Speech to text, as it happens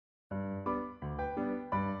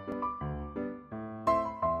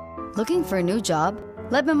Looking for a new job?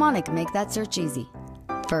 Let Mnemonic make that search easy.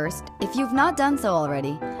 First, if you've not done so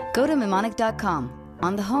already, go to mnemonic.com.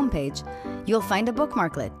 On the homepage, you'll find a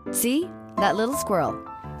bookmarklet. See? That little squirrel.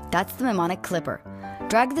 That's the Mnemonic Clipper.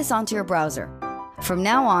 Drag this onto your browser. From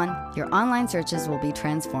now on, your online searches will be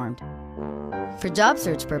transformed. For job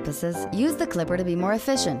search purposes, use the Clipper to be more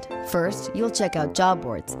efficient. First, you'll check out job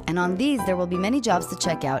boards, and on these there will be many jobs to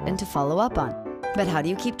check out and to follow up on. But how do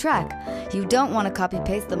you keep track? You don't want to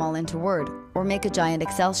copy-paste them all into Word or make a giant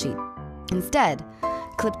Excel sheet. Instead,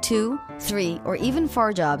 clip 2, 3, or even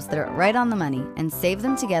 4 jobs that are right on the money and save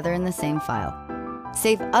them together in the same file.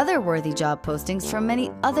 Save other worthy job postings from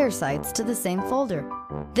many other sites to the same folder.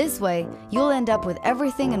 This way, you'll end up with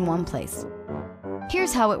everything in one place.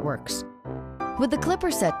 Here's how it works. With the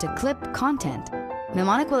Clipper set to Clip Content,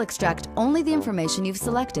 Mnemonic will extract only the information you've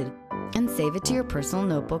selected and save it to your personal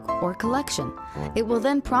notebook or collection. It will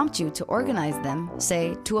then prompt you to organize them,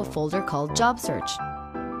 say, to a folder called Job Search.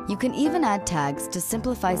 You can even add tags to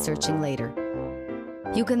simplify searching later.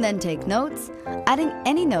 You can then take notes, adding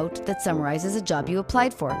any note that summarizes a job you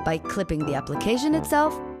applied for by clipping the application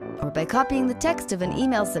itself or by copying the text of an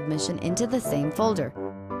email submission into the same folder.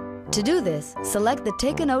 To do this, select the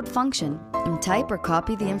Take a Note function and type or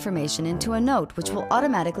copy the information into a note which will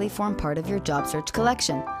automatically form part of your job search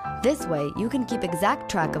collection. This way, you can keep exact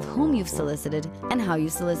track of whom you've solicited and how you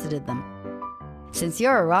solicited them. Since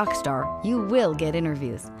you're a rock star, you will get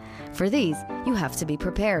interviews. For these, you have to be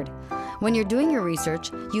prepared. When you're doing your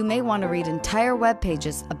research, you may want to read entire web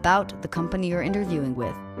pages about the company you're interviewing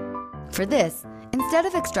with. For this, instead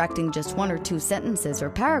of extracting just 1 or 2 sentences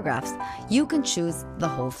or paragraphs, you can choose the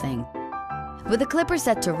whole thing. With the Clipper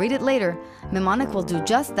set to read it later, Mnemonic will do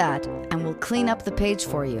just that and will clean up the page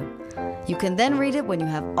for you. You can then read it when you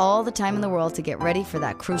have all the time in the world to get ready for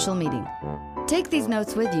that crucial meeting. Take these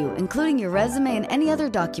notes with you, including your resume and any other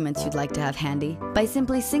documents you'd like to have handy, by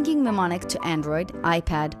simply syncing Mnemonic to Android,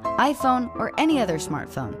 iPad, iPhone, or any other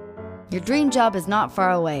smartphone. Your dream job is not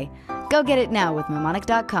far away. Go get it now with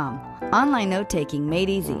Mnemonic.com. Online note-taking made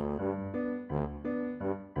easy.